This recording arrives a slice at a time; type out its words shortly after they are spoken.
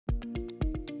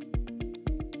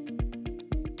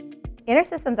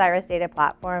InterSystems IRIS data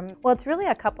platform, well, it's really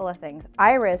a couple of things.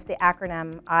 IRIS, the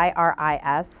acronym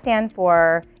IRIS, stand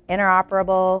for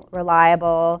interoperable,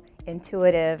 reliable,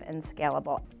 intuitive, and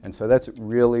scalable. And so that's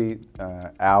really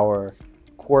our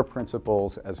core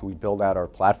principles as we build out our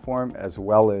platform, as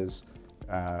well as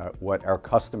what our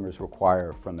customers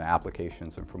require from the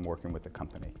applications and from working with the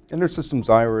company. InterSystems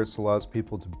IRIS allows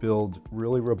people to build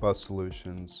really robust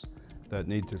solutions that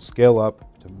need to scale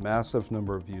up to massive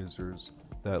number of users,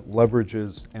 that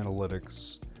leverages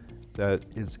analytics, that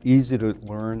is easy to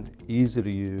learn, easy to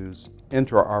use,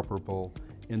 interoperable,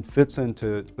 and fits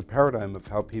into the paradigm of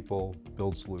how people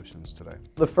build solutions today.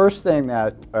 The first thing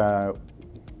that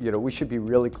we should be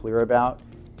really clear about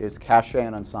is Cache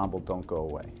and Ensemble don't go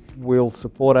away. We'll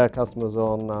support our customers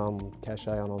on Cache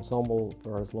and Ensemble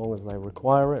for as long as they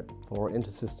require it. For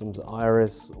InterSystems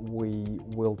IRIS, we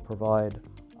will provide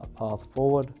a path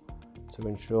forward to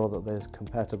ensure that there's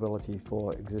compatibility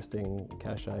for existing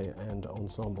Cache and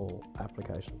Ensemble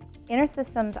applications.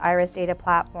 InterSystems IRIS data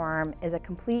platform is a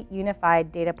complete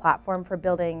unified data platform for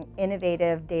building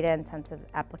innovative data-intensive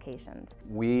applications.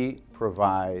 We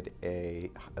provide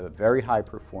a very high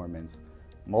performance,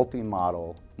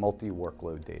 multi-model,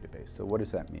 multi-workload database. So what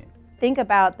does that mean? Think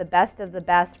about the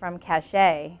best from Cache,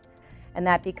 and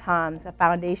that becomes a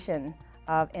foundation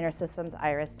of InterSystems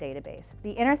IRIS database.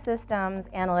 The InterSystems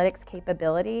analytics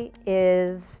capability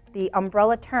is the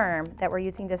umbrella term that we're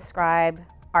using to describe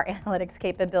our analytics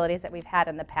capabilities that we've had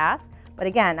in the past, but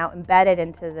again, now embedded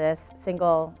into this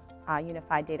single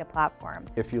unified data platform.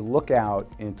 If you look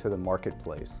out into the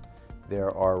marketplace,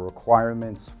 there are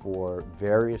requirements for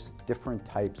various different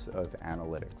types of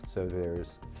analytics. So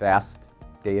there's fast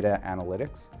data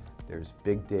analytics, there's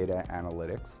big data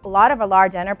analytics. A lot of our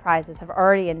large enterprises have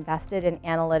already invested in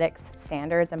analytics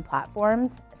standards and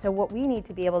platforms. So what we need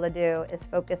to be able to do is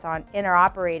focus on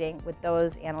interoperating with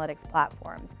those analytics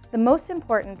platforms. The most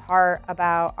important part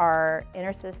about our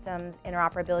InterSystems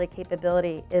interoperability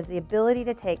capability is the ability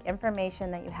to take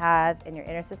information that you have in your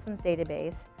InterSystems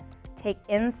database, take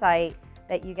insight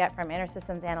that you get from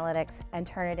InterSystems Analytics and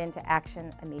turn it into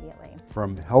action immediately.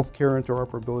 From healthcare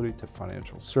interoperability to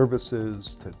financial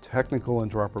services to technical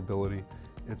interoperability,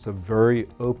 it's a very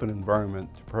open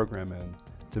environment to program in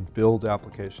to build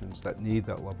applications that need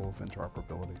that level of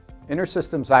interoperability.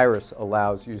 InterSystems IRIS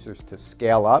allows users to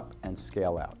scale up and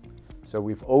scale out. So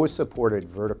we've always supported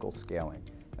vertical scaling,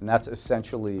 and that's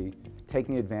essentially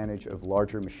taking advantage of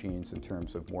larger machines in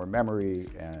terms of more memory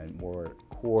and more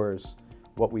cores.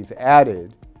 What we've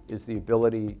added is the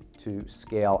ability to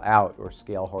scale out or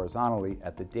scale horizontally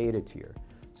at the data tier.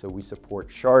 So we support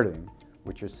sharding,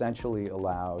 which essentially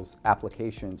allows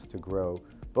applications to grow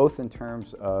both in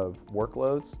terms of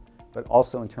workloads, but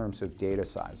also in terms of data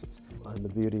sizes. And the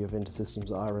beauty of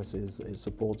InterSystems IRIS is it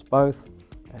supports both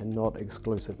and not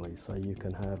exclusively. So you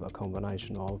can have a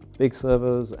combination of big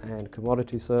servers and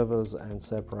commodity servers and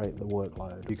separate the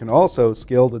workload. You can also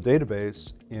scale the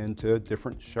database into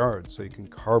different shards, so you can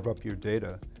carve up your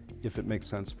data if it makes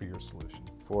sense for your solution.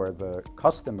 For the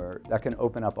customer, that can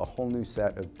open up a whole new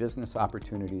set of business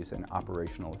opportunities and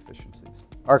operational efficiencies.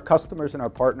 Our customers and our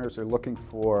partners are looking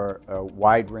for a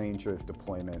wide range of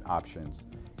deployment options.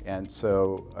 And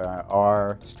so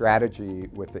our strategy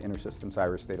with the InterSystems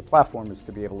IRIS data platform is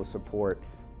to be able to support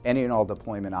any and all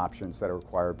deployment options that are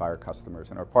required by our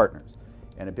customers and our partners.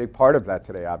 And a big part of that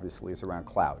today, obviously, is around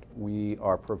cloud. We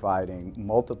are providing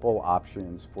multiple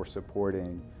options for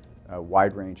supporting a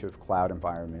wide range of cloud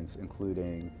environments,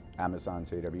 including Amazon's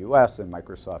AWS and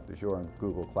Microsoft Azure and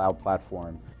Google Cloud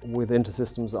Platform. With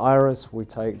InterSystems IRIS, we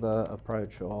take the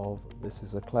approach of this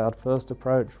is a cloud-first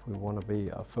approach. We want to be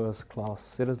a first-class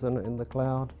citizen in the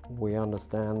cloud. We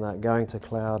understand that going to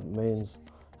cloud means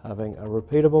having a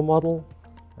repeatable model,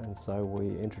 and so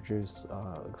we introduce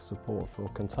support for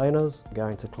containers.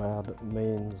 Going to cloud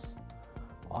means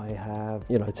I have,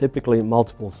 typically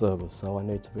multiple servers, so I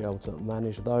need to be able to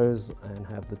manage those and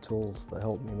have the tools that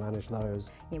help me manage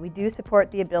those. We do support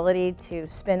the ability to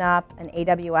spin up an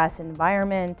AWS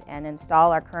environment and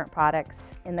install our current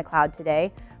products in the cloud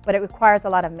today, but it requires a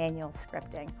lot of manual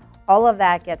scripting. All of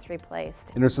that gets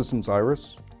replaced. InterSystems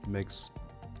IRIS makes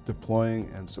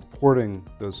deploying and supporting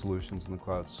those solutions in the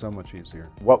cloud so much easier.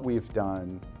 What we've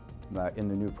done in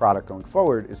the new product going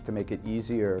forward is to make it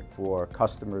easier for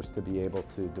customers to be able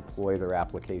to deploy their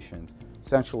applications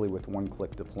essentially with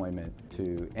one-click deployment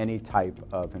to any type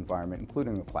of environment,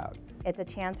 including the cloud. It's a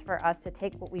chance for us to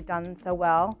take what we've done so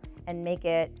well and make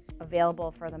it available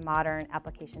for the modern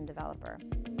application developer.